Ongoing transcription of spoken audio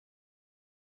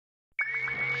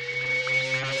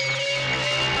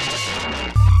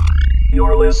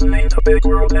You're listening to Big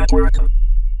World Network.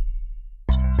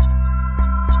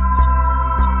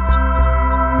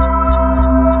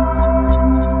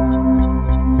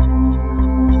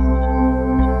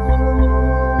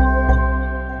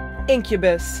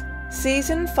 Incubus,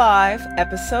 Season 5,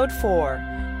 Episode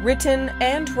 4, written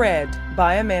and read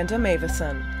by Amanda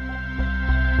Meuwissen.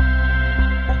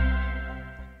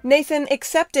 Nathan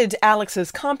accepted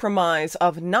Alex's compromise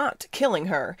of not killing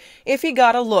her if he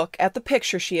got a look at the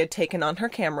picture she had taken on her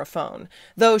camera phone,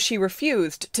 though she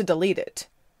refused to delete it.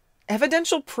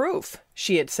 Evidential proof,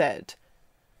 she had said.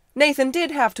 Nathan did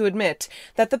have to admit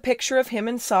that the picture of him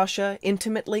and Sasha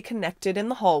intimately connected in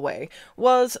the hallway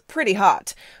was pretty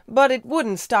hot, but it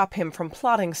wouldn't stop him from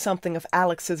plotting something of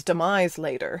Alex's demise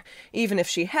later, even if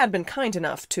she had been kind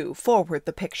enough to forward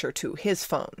the picture to his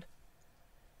phone.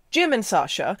 Jim and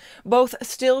Sasha, both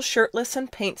still shirtless and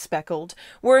paint-speckled,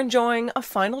 were enjoying a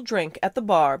final drink at the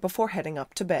bar before heading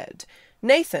up to bed.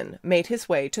 Nathan made his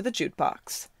way to the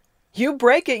jukebox. "You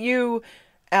break it, you—"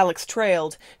 Alex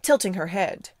trailed, tilting her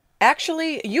head.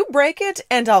 "Actually, you break it,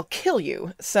 and I'll kill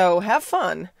you, so have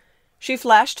fun." She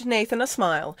flashed Nathan a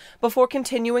smile before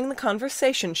continuing the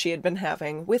conversation she had been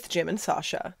having with Jim and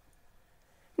Sasha.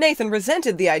 Nathan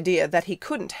resented the idea that he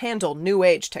couldn't handle New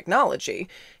Age technology.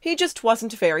 He just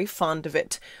wasn't very fond of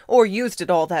it, or used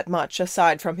it all that much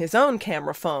aside from his own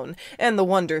camera phone and the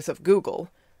wonders of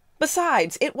Google.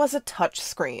 Besides, it was a touch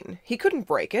screen. He couldn't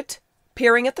break it.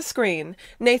 Peering at the screen,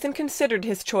 Nathan considered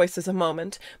his choices a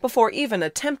moment before even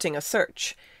attempting a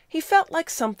search. He felt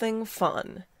like something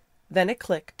fun. Then it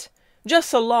clicked.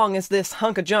 Just so long as this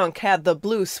hunk of junk had the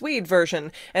Blue Swede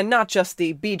version and not just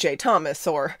the B.J. Thomas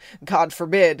or, God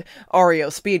forbid, REO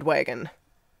Speedwagon.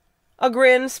 A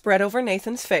grin spread over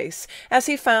Nathan's face as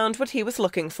he found what he was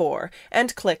looking for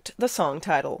and clicked the song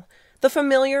title. The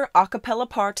familiar a cappella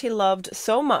part he loved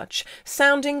so much,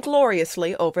 sounding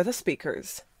gloriously over the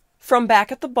speakers. From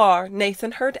back at the bar,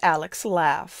 Nathan heard Alex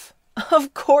laugh.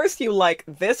 "Of course you like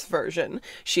this version,"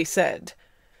 she said.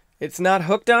 "It's not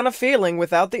hooked on a feeling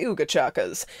without the ooga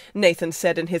chakas," Nathan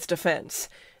said in his defense,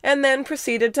 and then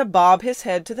proceeded to bob his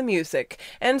head to the music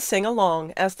and sing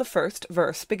along as the first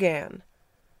verse began.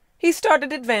 He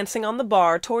started advancing on the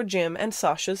bar toward Jim and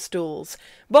Sasha's stools,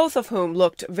 both of whom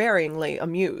looked varyingly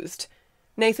amused.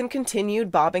 Nathan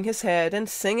continued bobbing his head and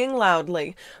singing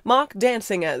loudly, mock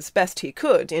dancing as best he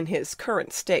could in his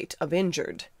current state of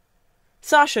injured.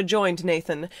 Sasha joined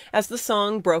Nathan as the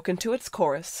song broke into its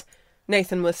chorus.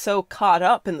 Nathan was so caught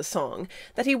up in the song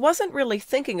that he wasn't really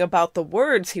thinking about the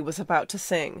words he was about to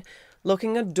sing,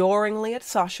 looking adoringly at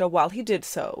Sasha while he did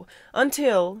so,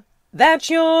 until "That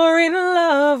you're in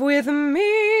love with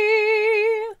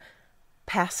me"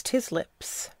 passed his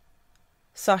lips.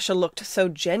 Sasha looked so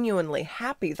genuinely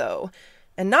happy, though,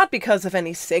 and not because of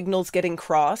any signals getting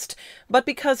crossed, but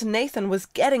because Nathan was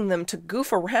getting them to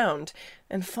goof around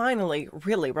and finally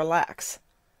really relax.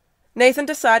 Nathan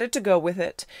decided to go with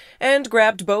it, and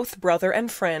grabbed both brother and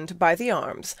friend by the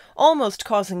arms, almost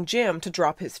causing Jim to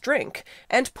drop his drink,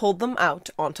 and pulled them out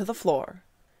onto the floor.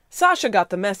 Sasha got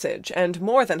the message, and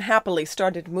more than happily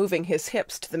started moving his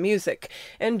hips to the music,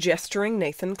 and gesturing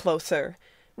Nathan closer.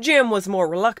 Jim was more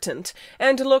reluctant,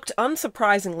 and looked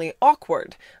unsurprisingly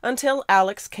awkward, until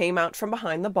Alex came out from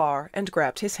behind the bar and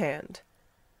grabbed his hand.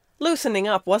 Loosening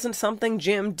up wasn't something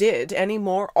Jim did any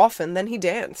more often than he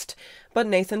danced, but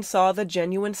Nathan saw the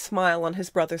genuine smile on his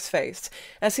brother's face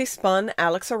as he spun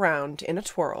Alex around in a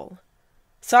twirl.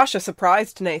 Sasha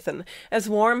surprised Nathan as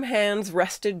warm hands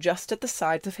rested just at the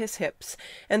sides of his hips,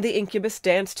 and the Incubus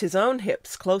danced his own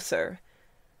hips closer.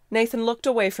 Nathan looked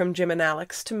away from Jim and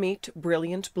Alex to meet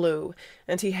Brilliant Blue,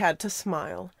 and he had to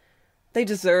smile. They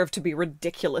deserved to be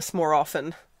ridiculous more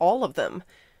often, all of them.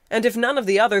 And if none of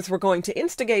the others were going to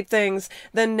instigate things,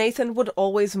 then Nathan would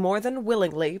always more than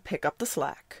willingly pick up the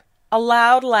slack. A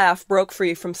loud laugh broke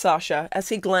free from Sasha as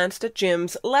he glanced at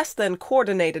Jim's less than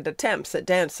coordinated attempts at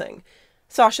dancing.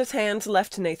 Sasha's hands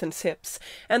left Nathan's hips,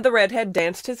 and the redhead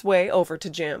danced his way over to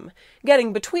Jim,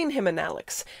 getting between him and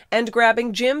Alex, and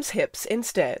grabbing Jim's hips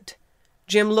instead.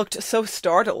 Jim looked so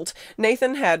startled,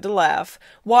 Nathan had to laugh,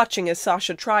 watching as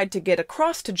Sasha tried to get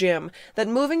across to Jim that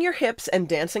moving your hips and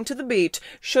dancing to the beat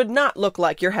should not look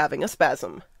like you're having a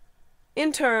spasm.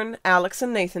 In turn, Alex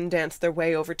and Nathan danced their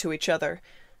way over to each other.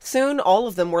 Soon all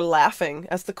of them were laughing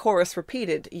as the chorus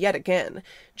repeated yet again,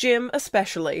 Jim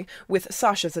especially, with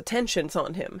Sasha's attentions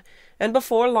on him, and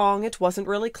before long it wasn't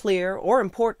really clear or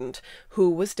important who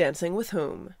was dancing with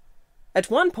whom. At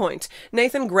one point,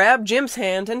 Nathan grabbed Jim's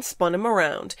hand and spun him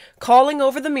around, calling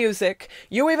over the music,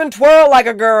 "You even twirl like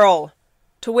a girl!"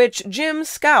 To which Jim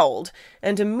scowled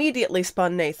and immediately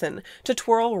spun Nathan to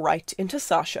twirl right into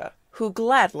Sasha. who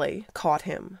gladly caught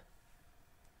him.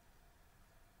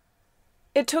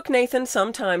 It took Nathan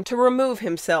some time to remove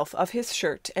himself of his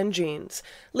shirt and jeans,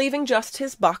 leaving just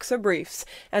his boxer briefs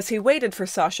as he waited for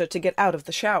Sasha to get out of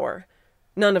the shower.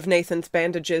 None of Nathan's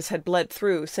bandages had bled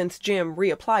through since Jim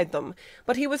reapplied them,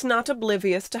 but he was not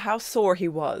oblivious to how sore he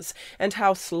was and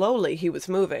how slowly he was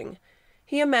moving.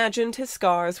 He imagined his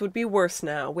scars would be worse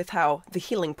now with how the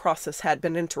healing process had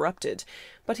been interrupted,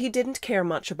 but he didn't care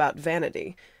much about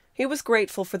vanity. He was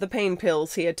grateful for the pain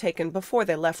pills he had taken before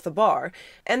they left the bar,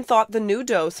 and thought the new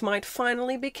dose might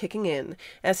finally be kicking in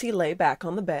as he lay back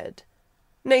on the bed.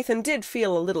 Nathan did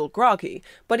feel a little groggy,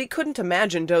 but he couldn't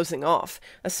imagine dozing off,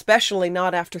 especially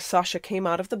not after Sasha came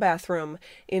out of the bathroom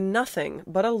in nothing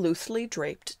but a loosely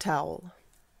draped towel.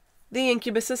 The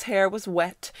incubus's hair was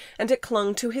wet, and it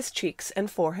clung to his cheeks and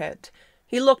forehead.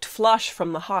 He looked flush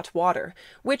from the hot water,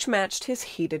 which matched his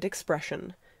heated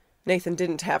expression. Nathan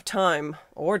didn't have time,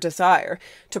 or desire,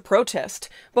 to protest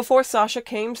before Sasha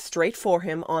came straight for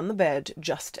him on the bed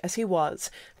just as he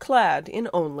was, clad in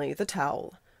only the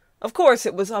towel. Of course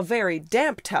it was a very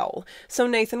damp towel, so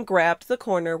Nathan grabbed the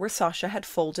corner where Sasha had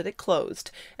folded it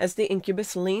closed as the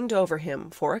incubus leaned over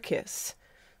him for a kiss.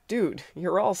 "Dude,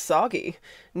 you're all soggy,"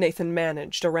 Nathan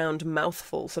managed around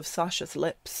mouthfuls of Sasha's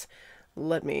lips.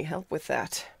 "Let me help with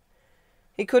that."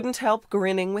 He couldn't help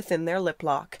grinning within their lip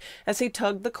lock as he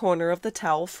tugged the corner of the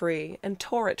towel free and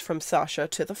tore it from Sasha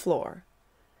to the floor.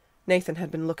 Nathan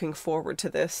had been looking forward to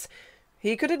this.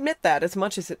 He could admit that, as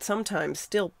much as it sometimes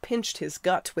still pinched his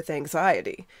gut with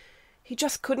anxiety. He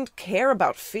just couldn't care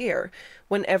about fear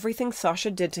when everything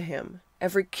Sasha did to him,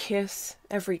 every kiss,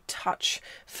 every touch,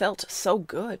 felt so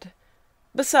good.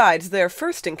 Besides, their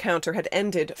first encounter had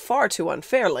ended far too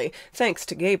unfairly, thanks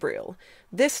to Gabriel.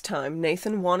 This time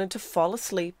Nathan wanted to fall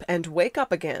asleep and wake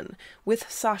up again, with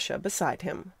Sasha beside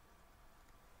him.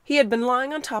 He had been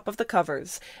lying on top of the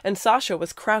covers, and Sasha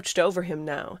was crouched over him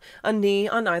now, a knee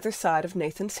on either side of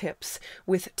Nathan's hips,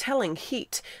 with telling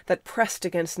heat that pressed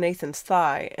against Nathan's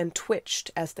thigh and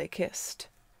twitched as they kissed.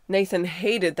 Nathan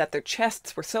hated that their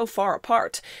chests were so far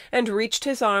apart, and reached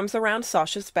his arms around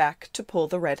Sasha's back to pull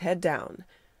the redhead down.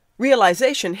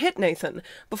 Realization hit Nathan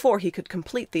before he could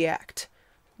complete the act.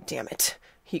 "Damn it,"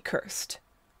 he cursed.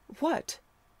 "What?"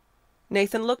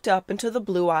 Nathan looked up into the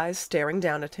blue eyes staring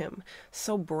down at him,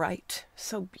 so bright,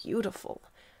 so beautiful.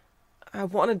 "I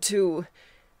wanted to—"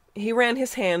 He ran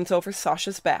his hands over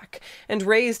Sasha's back and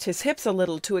raised his hips a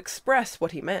little to express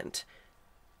what he meant.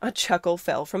 A chuckle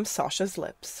fell from Sasha's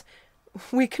lips.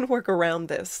 "We can work around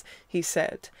this," he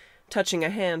said, touching a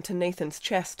hand to Nathan's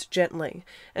chest gently,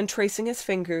 and tracing his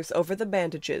fingers over the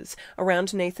bandages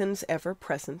around Nathan's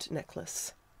ever-present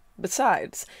necklace.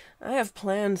 "Besides, I have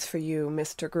plans for you,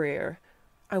 Mr. Grier.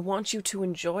 I want you to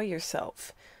enjoy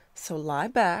yourself, so lie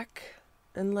back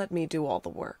and let me do all the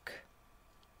work."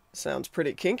 "Sounds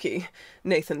pretty kinky,"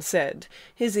 Nathan said,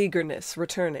 his eagerness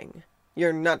returning.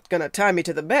 "You're not gonna tie me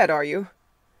to the bed, are you?"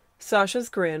 Sasha's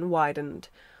grin widened.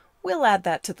 "We'll add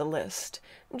that to the list,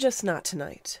 just not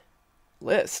tonight."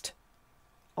 "List?"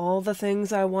 "All the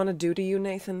things I want to do to you,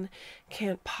 Nathan,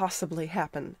 can't possibly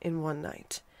happen in one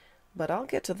night. But I'll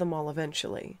get to them all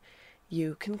eventually.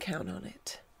 You can count on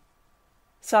it."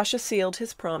 Sasha sealed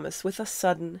his promise with a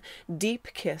sudden, deep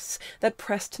kiss that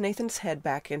pressed Nathan's head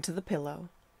back into the pillow.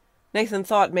 Nathan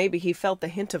thought maybe he felt the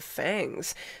hint of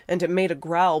fangs, and it made a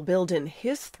growl build in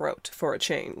his throat for a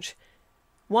change.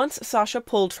 Once Sasha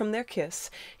pulled from their kiss,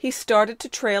 he started to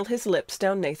trail his lips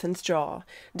down Nathan's jaw,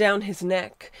 down his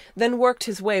neck, then worked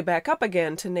his way back up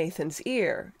again to Nathan's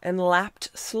ear, and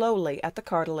lapped slowly at the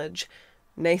cartilage.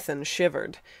 Nathan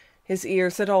shivered. His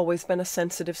ears had always been a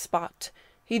sensitive spot.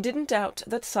 He didn't doubt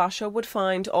that Sasha would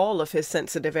find all of his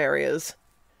sensitive areas.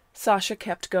 Sasha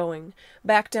kept going,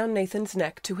 back down Nathan's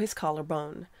neck to his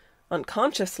collarbone.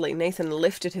 Unconsciously, Nathan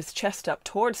lifted his chest up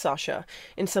toward Sasha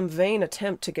in some vain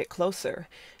attempt to get closer,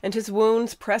 and his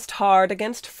wounds pressed hard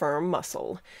against firm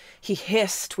muscle. He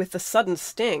hissed with the sudden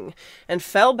sting and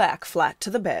fell back flat to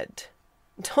the bed.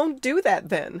 "Don't do that,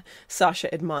 then," Sasha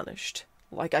admonished.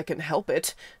 "Like I can help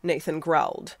it," Nathan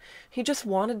growled. He just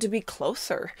wanted to be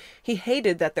closer. He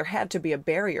hated that there had to be a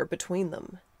barrier between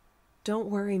them. "Don't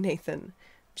worry, Nathan.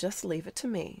 Just leave it to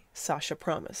me," Sasha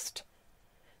promised.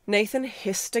 Nathan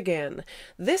hissed again,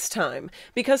 this time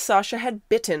because Sasha had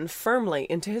bitten firmly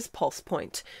into his pulse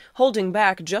point, holding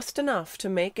back just enough to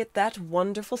make it that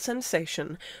wonderful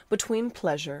sensation between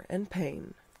pleasure and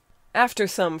pain. After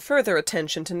some further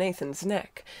attention to Nathan's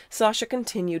neck, Sasha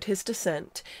continued his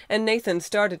descent, and Nathan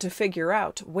started to figure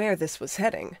out where this was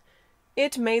heading.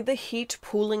 It made the heat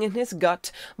pooling in his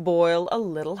gut boil a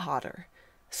little hotter.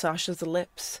 Sasha's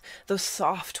lips, those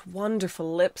soft,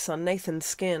 wonderful lips on Nathan's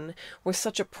skin, were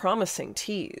such a promising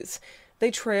tease.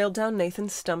 They trailed down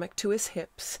Nathan's stomach to his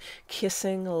hips,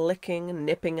 kissing, licking,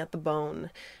 nipping at the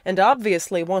bone, and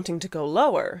obviously wanting to go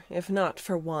lower, if not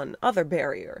for one other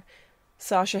barrier.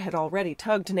 Sasha had already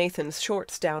tugged Nathan's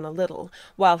shorts down a little,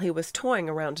 while he was toying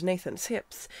around Nathan's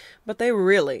hips, but they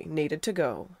really needed to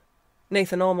go.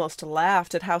 Nathan almost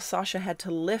laughed at how Sasha had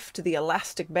to lift the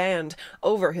elastic band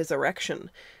over his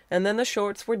erection, and then the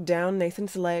shorts were down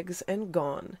Nathan's legs and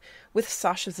gone, with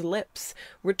Sasha's lips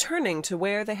returning to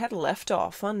where they had left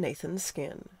off on Nathan's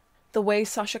skin. The way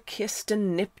Sasha kissed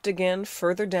and nipped again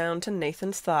further down to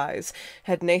Nathan's thighs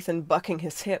had Nathan bucking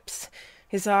his hips.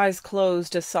 His eyes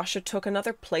closed as Sasha took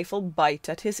another playful bite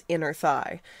at his inner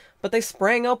thigh, but they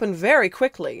sprang open very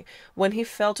quickly when he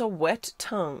felt a wet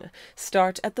tongue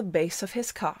start at the base of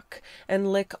his cock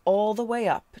and lick all the way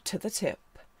up to the tip.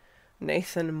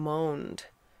 Nathan moaned.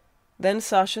 Then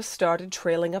Sasha started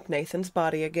trailing up Nathan's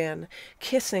body again,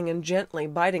 kissing and gently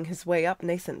biting his way up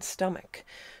Nathan's stomach.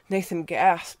 Nathan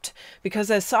gasped,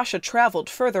 because as Sasha traveled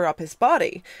further up his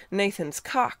body, Nathan's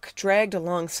cock dragged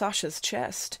along Sasha's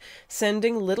chest,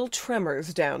 sending little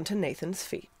tremors down to Nathan's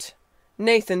feet.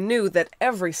 Nathan knew that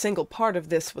every single part of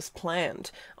this was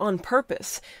planned, on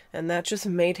purpose, and that just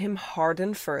made him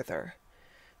harden further.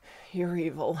 "You're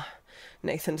evil,"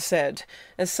 Nathan said,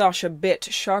 as Sasha bit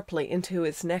sharply into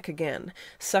his neck again,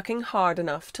 sucking hard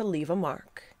enough to leave a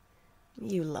mark.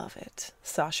 "You love it,"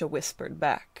 Sasha whispered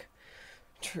back.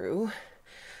 "True,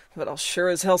 but I'll sure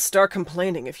as hell start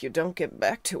complaining if you don't get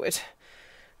back to it."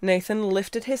 Nathan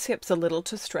lifted his hips a little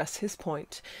to stress his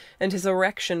point, and his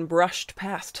erection brushed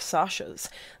past Sasha's,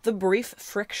 the brief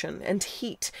friction and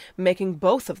heat making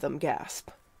both of them gasp.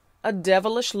 A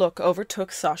devilish look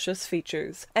overtook Sasha's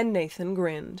features, and Nathan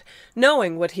grinned,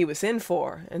 knowing what he was in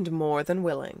for, and more than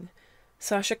willing.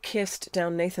 Sasha kissed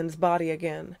down Nathan's body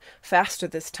again, faster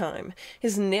this time,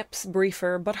 his nips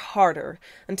briefer but harder,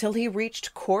 until he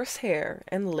reached coarse hair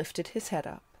and lifted his head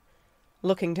up.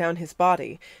 Looking down his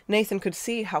body, Nathan could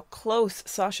see how close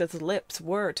Sasha's lips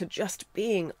were to just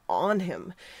being on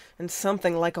him, and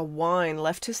something like a whine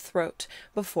left his throat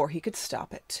before he could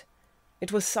stop it.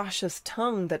 It was Sasha's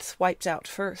tongue that swiped out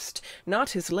first,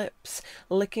 not his lips,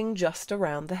 licking just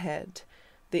around the head.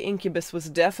 The incubus was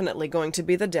definitely going to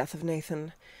be the death of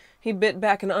Nathan. He bit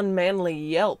back an unmanly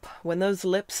yelp when those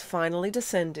lips finally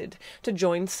descended to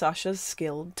join Sasha's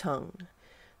skilled tongue.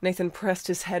 Nathan pressed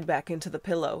his head back into the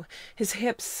pillow, his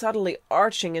hips subtly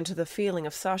arching into the feeling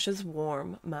of Sasha's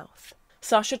warm mouth.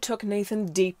 Sasha took Nathan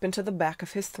deep into the back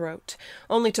of his throat,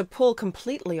 only to pull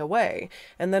completely away,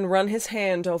 and then run his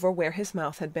hand over where his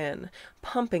mouth had been,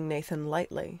 pumping Nathan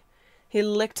lightly. He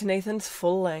licked Nathan's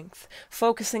full length,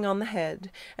 focusing on the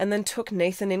head, and then took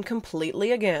Nathan in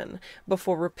completely again,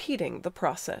 before repeating the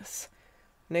process.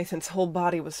 Nathan's whole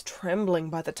body was trembling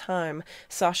by the time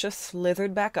Sasha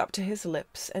slithered back up to his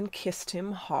lips and kissed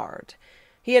him hard.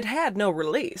 He had had no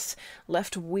release,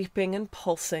 left weeping and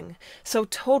pulsing, so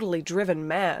totally driven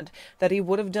mad that he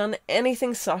would have done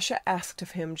anything Sasha asked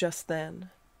of him just then.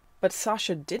 But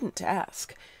Sasha didn't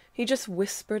ask. He just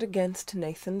whispered against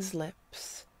Nathan's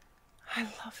lips, "I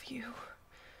love you,"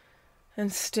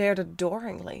 and stared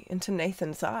adoringly into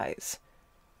Nathan's eyes.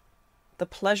 The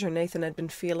pleasure Nathan had been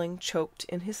feeling choked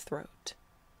in his throat.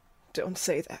 "Don't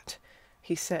say that,"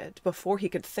 he said, before he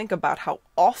could think about how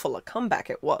awful a comeback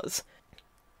it was.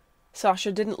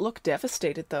 Sasha didn't look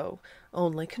devastated, though,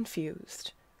 only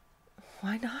confused.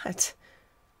 "Why not?"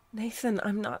 "Nathan,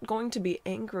 I'm not going to be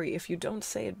angry if you don't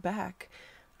say it back.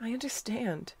 I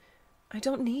understand. I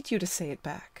don't need you to say it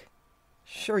back."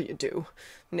 "Sure you do,"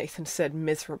 Nathan said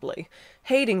miserably,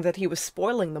 hating that he was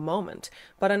spoiling the moment,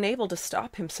 but unable to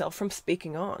stop himself from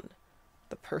speaking on.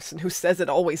 "The person who says it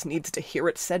always needs to hear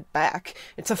it said back.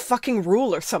 It's a fucking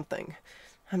rule or something.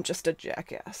 I'm just a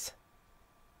jackass."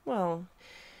 "Well,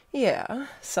 yeah,"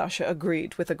 Sasha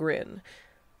agreed with a grin,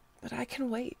 "but I can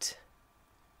wait."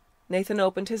 Nathan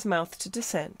opened his mouth to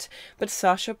dissent, but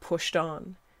Sasha pushed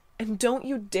on. "And don't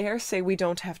you dare say we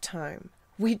don't have time.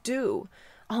 We do.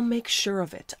 I'll make sure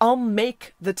of it. I'll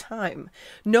make the time.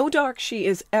 No dark she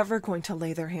is ever going to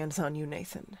lay their hands on you,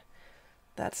 Nathan.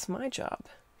 That's my job,"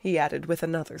 he added with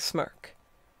another smirk.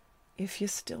 "If you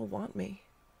still want me."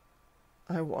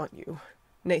 "I want you,"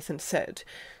 Nathan said,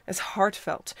 as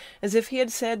heartfelt as if he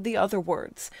had said the other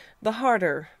words, the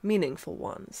harder, meaningful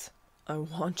ones. "I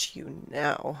want you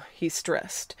now," he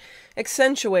stressed,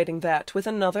 accentuating that with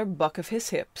another buck of his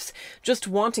hips, just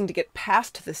wanting to get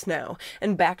past this now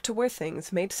and back to where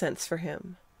things made sense for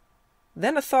him.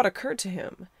 Then a thought occurred to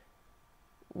him.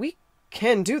 "We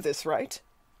can do this, right?"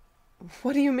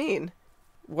 "What do you mean?"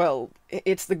 Well,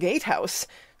 it's the gatehouse.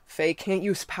 Faye can't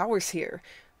use powers here.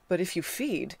 But if you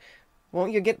feed,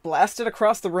 won't you get blasted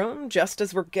across the room just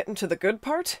as we're getting to the good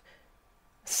part?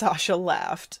 Sasha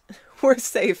laughed. We're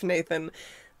safe, Nathan.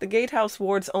 The gatehouse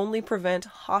wards only prevent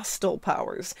hostile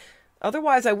powers.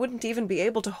 Otherwise, I wouldn't even be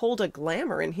able to hold a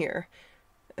glamour in here.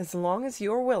 As long as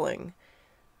you're willing,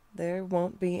 there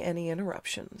won't be any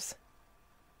interruptions.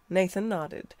 Nathan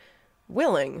nodded.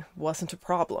 Willing wasn't a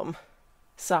problem.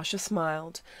 Sasha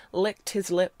smiled, licked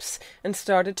his lips, and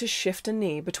started to shift a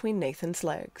knee between Nathan's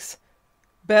legs.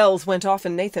 Bells went off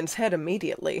in Nathan's head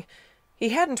immediately. He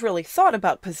hadn't really thought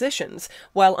about positions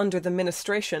while under the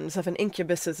ministrations of an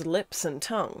incubus's lips and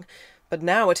tongue, but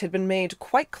now it had been made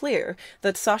quite clear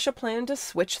that Sasha planned to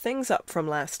switch things up from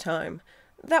last time.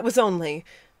 That was only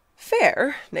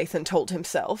fair, Nathan told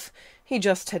himself. He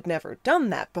just had never done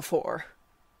that before.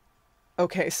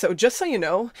 Okay, so just so you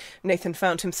know, Nathan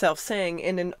found himself saying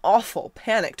in an awful,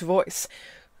 panicked voice,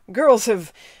 girls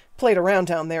have played around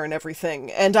down there and everything,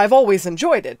 and I've always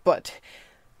enjoyed it, but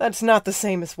that's not the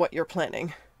same as what you're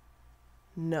planning.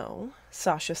 No,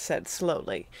 Sasha said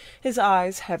slowly, his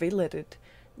eyes heavy-lidded.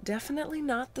 Definitely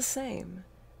not the same.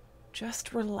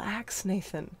 Just relax,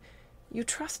 Nathan. You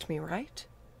trust me, right?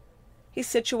 He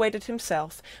situated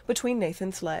himself between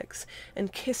Nathan's legs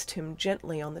and kissed him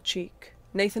gently on the cheek.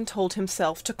 Nathan told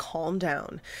himself to calm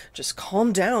down. Just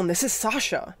calm down, this is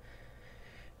Sasha.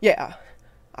 Yeah,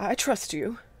 I trust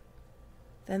you.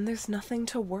 Then there's nothing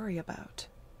to worry about.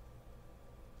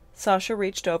 Sasha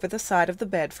reached over the side of the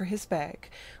bed for his bag,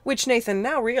 which Nathan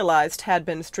now realized had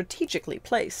been strategically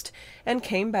placed, and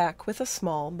came back with a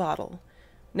small bottle.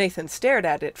 Nathan stared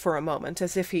at it for a moment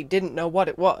as if he didn't know what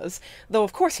it was, though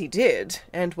of course he did,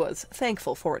 and was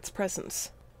thankful for its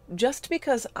presence. Just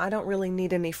because I don't really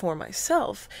need any for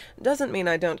myself doesn't mean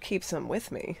I don't keep some with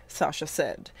me, Sasha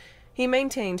said. He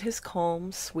maintained his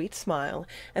calm, sweet smile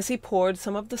as he poured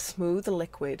some of the smooth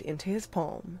liquid into his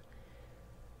palm.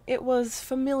 It was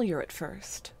familiar at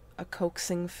first, a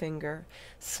coaxing finger,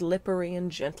 slippery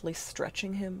and gently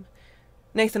stretching him.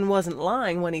 Nathan wasn't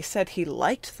lying when he said he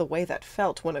liked the way that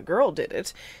felt when a girl did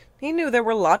it. He knew there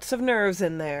were lots of nerves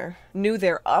in there, knew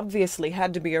there obviously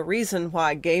had to be a reason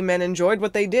why gay men enjoyed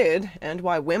what they did, and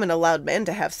why women allowed men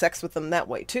to have sex with them that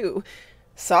way too.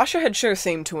 Sasha had sure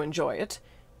seemed to enjoy it.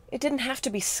 It didn't have to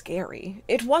be scary.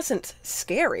 It wasn't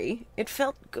scary. It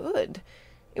felt good.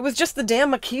 It was just the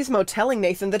damn machismo telling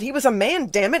Nathan that he was a man,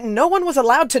 damn it, and no one was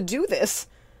allowed to do this.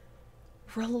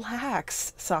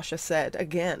 Relax, Sasha said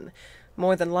again,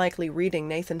 more than likely reading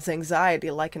Nathan's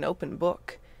anxiety like an open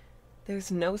book.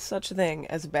 There's no such thing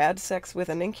as bad sex with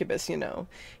an incubus, you know,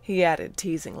 he added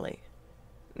teasingly.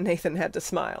 Nathan had to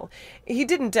smile. He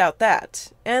didn't doubt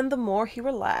that, and the more he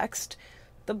relaxed,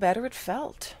 the better it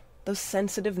felt. Those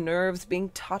sensitive nerves being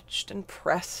touched and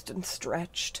pressed and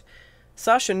stretched.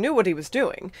 Sasha knew what he was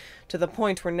doing, to the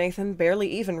point where Nathan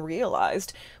barely even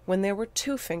realized when there were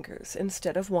 2 fingers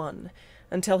instead of 1,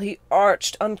 until he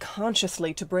arched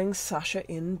unconsciously to bring Sasha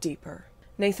in deeper.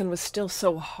 Nathan was still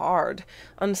so hard,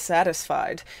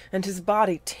 unsatisfied, and his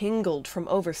body tingled from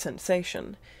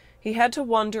oversensation. He had to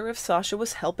wonder if Sasha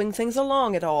was helping things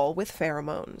along at all with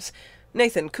pheromones.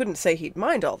 Nathan couldn't say he'd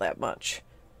mind all that much.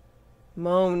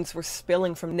 Moans were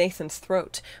spilling from Nathan's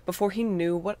throat before he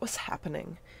knew what was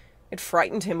happening. It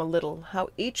frightened him a little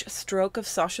how each stroke of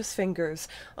Sasha's fingers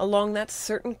along that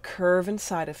certain curve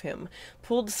inside of him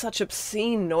pulled such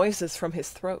obscene noises from his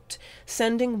throat,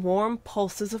 sending warm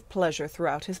pulses of pleasure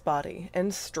throughout his body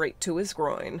and straight to his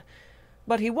groin.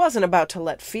 But he wasn't about to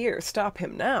let fear stop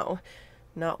him now,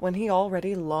 not when he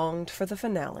already longed for the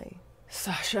finale.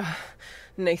 Sasha,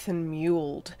 Nathan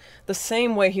mewled, the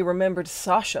same way he remembered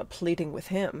Sasha pleading with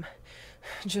him.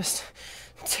 Just,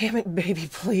 damn it, baby,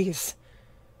 please.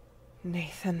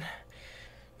 Nathan,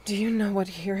 do you know what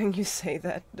hearing you say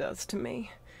that does to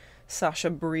me? Sasha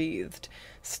breathed,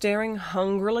 staring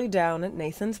hungrily down at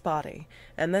Nathan's body,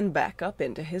 and then back up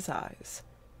into his eyes.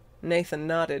 Nathan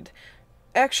nodded.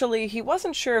 Actually, he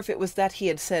wasn't sure if it was that he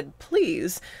had said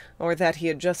please, or that he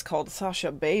had just called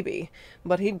Sasha baby,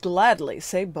 but he'd gladly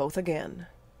say both again.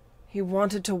 He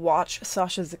wanted to watch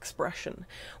Sasha's expression,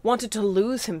 wanted to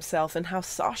lose himself in how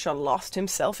Sasha lost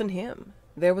himself in him.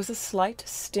 There was a slight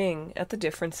sting at the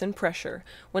difference in pressure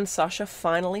when Sasha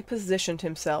finally positioned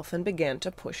himself and began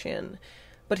to push in.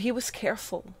 But he was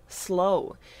careful,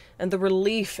 slow, and the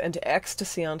relief and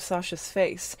ecstasy on Sasha's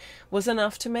face was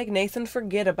enough to make Nathan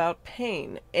forget about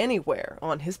pain anywhere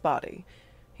on his body.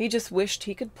 He just wished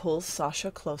he could pull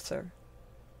Sasha closer.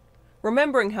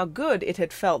 Remembering how good it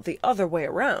had felt the other way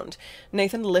around,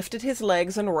 Nathan lifted his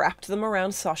legs and wrapped them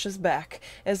around Sasha's back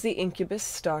as the incubus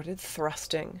started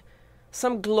thrusting.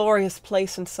 Some glorious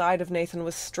place inside of Nathan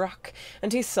was struck,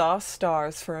 and he saw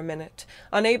stars for a minute,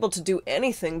 unable to do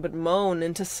anything but moan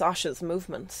into Sasha's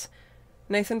movements.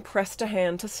 Nathan pressed a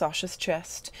hand to Sasha's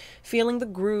chest, feeling the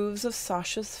grooves of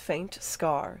Sasha's faint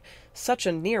scar, such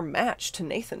a near match to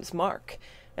Nathan's mark,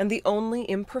 and the only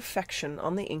imperfection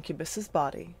on the incubus's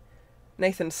body.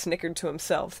 Nathan snickered to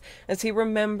himself as he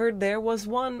remembered there was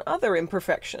one other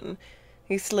imperfection.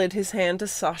 He slid his hand to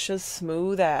Sasha's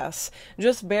smooth ass,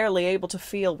 just barely able to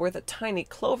feel where the tiny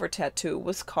clover tattoo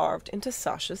was carved into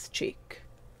Sasha's cheek.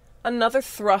 Another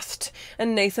thrust,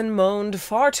 and Nathan moaned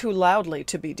far too loudly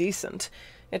to be decent.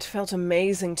 It felt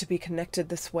amazing to be connected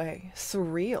this way,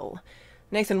 surreal.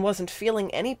 Nathan wasn't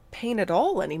feeling any pain at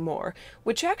all anymore,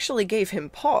 which actually gave him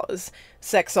pause.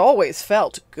 Sex always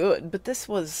felt good, but this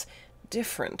was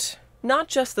different. Not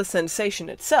just the sensation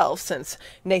itself, since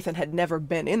Nathan had never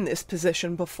been in this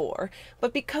position before,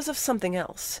 but because of something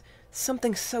else.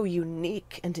 Something so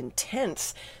unique and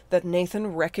intense that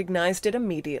Nathan recognized it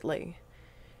immediately.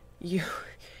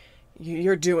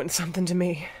 You're doing something to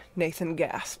me, Nathan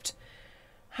gasped.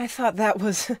 I thought that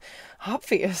was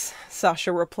obvious,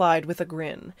 Sasha replied with a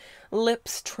grin,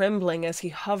 lips trembling as he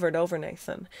hovered over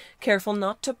Nathan, careful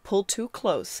not to pull too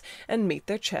close and meet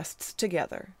their chests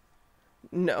together.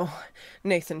 No,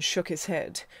 Nathan shook his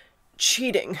head.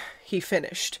 Cheating, he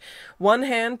finished, one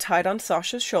hand tied on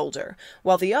Sasha's shoulder,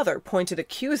 while the other pointed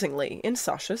accusingly in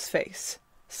Sasha's face.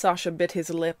 Sasha bit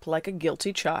his lip like a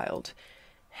guilty child.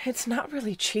 It's not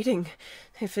really cheating,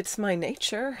 if it's my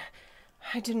nature.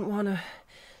 I didn't want to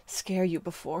scare you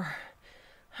before.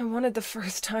 I wanted the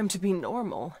first time to be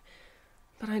normal.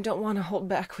 But I don't want to hold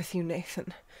back with you,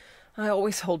 Nathan. I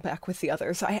always hold back with the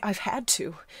others. I've had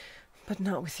to, but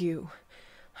not with you.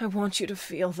 I want you to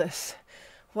feel this,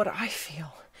 what I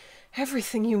feel.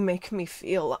 Everything you make me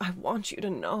feel, I want you to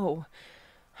know.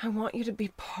 I want you to be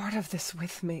part of this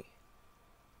with me.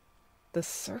 The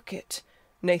circuit,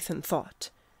 Nathan thought.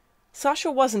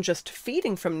 Sasha wasn't just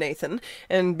feeding from Nathan,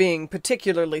 and being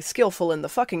particularly skillful in the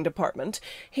fucking department.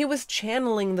 He was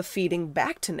channeling the feeding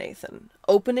back to Nathan,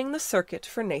 opening the circuit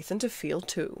for Nathan to feel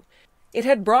too. It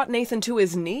had brought Nathan to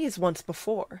his knees once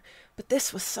before, but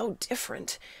this was so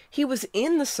different. He was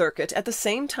in the circuit at the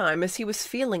same time as he was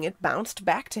feeling it bounced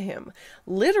back to him,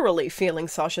 literally feeling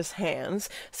Sasha's hands,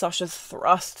 Sasha's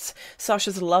thrusts,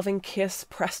 Sasha's loving kiss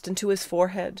pressed into his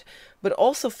forehead, but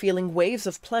also feeling waves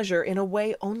of pleasure in a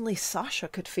way only Sasha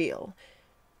could feel.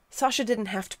 Sasha didn't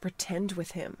have to pretend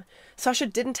with him. Sasha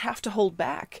didn't have to hold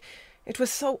back. It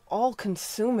was so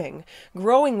all-consuming,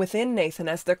 growing within Nathan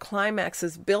as their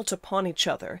climaxes built upon each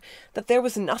other, that there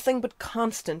was nothing but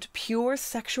constant, pure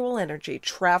sexual energy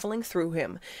traveling through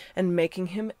him and making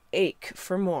him ache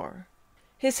for more.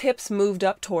 His hips moved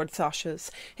up toward Sasha's,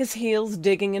 his heels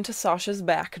digging into Sasha's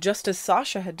back just as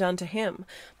Sasha had done to him,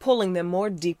 pulling them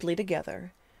more deeply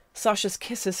together. Sasha's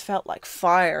kisses felt like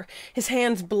fire, his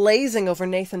hands blazing over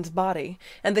Nathan's body,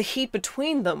 and the heat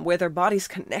between them where their bodies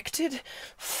connected?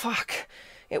 Fuck.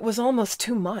 It was almost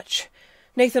too much.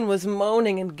 Nathan was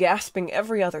moaning and gasping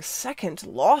every other second,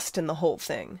 lost in the whole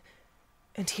thing.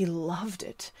 And he loved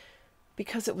it,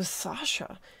 because it was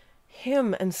Sasha.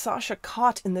 Him and Sasha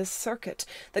caught in this circuit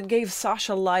that gave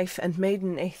Sasha life and made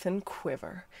Nathan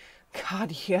quiver.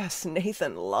 God, yes,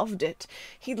 Nathan loved it.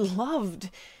 He loved.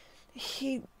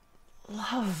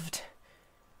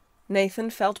 Nathan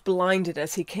felt blinded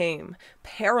as he came,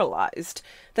 paralyzed.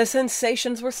 The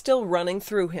sensations were still running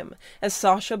through him, as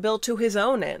Sasha built to his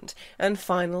own end, and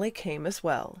finally came as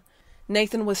well.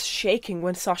 Nathan was shaking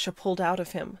when Sasha pulled out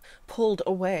of him, pulled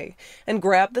away, and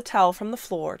grabbed the towel from the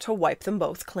floor to wipe them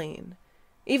both clean.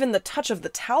 Even the touch of the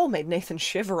towel made Nathan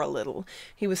shiver a little.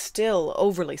 He was still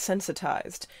overly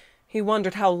sensitized. He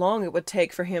wondered how long it would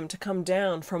take for him to come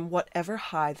down from whatever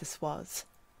high this was.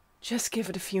 Just give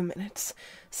it a few minutes,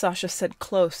 Sasha said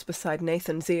close beside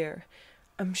Nathan's ear.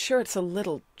 I'm sure it's a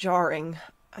little jarring.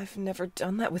 I've never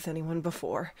done that with anyone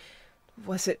before.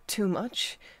 Was it too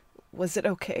much? Was it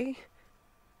okay?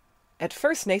 At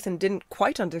first Nathan didn't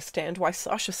quite understand why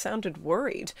Sasha sounded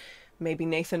worried. Maybe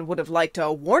Nathan would have liked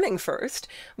a warning first,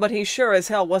 but he sure as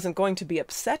hell wasn't going to be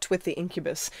upset with the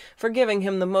Incubus for giving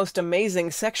him the most amazing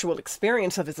sexual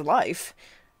experience of his life.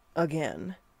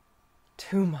 Again.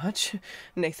 Too much?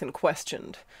 Nathan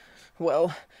questioned.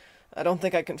 Well, I don't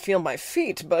think I can feel my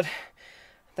feet, but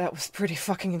that was pretty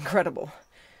fucking incredible.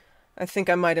 I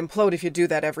think I might implode if you do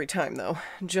that every time, though,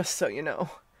 just so you know.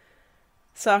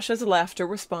 Sasha's laughter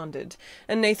responded,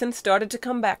 and Nathan started to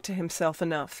come back to himself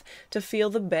enough to feel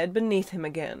the bed beneath him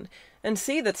again, and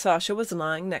see that Sasha was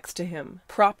lying next to him,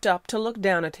 propped up to look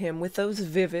down at him with those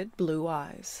vivid blue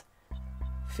eyes.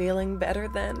 Feeling better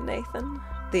then, Nathan?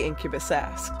 the incubus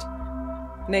asked.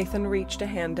 Nathan reached a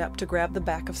hand up to grab the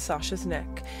back of Sasha's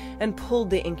neck and pulled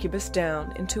the incubus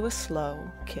down into a slow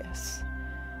kiss.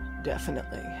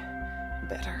 Definitely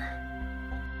better.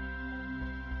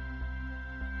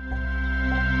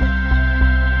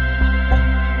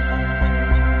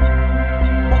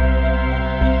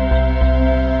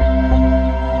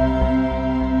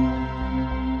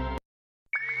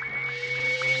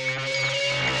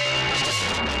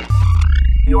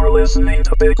 You're listening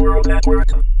to Big World Network.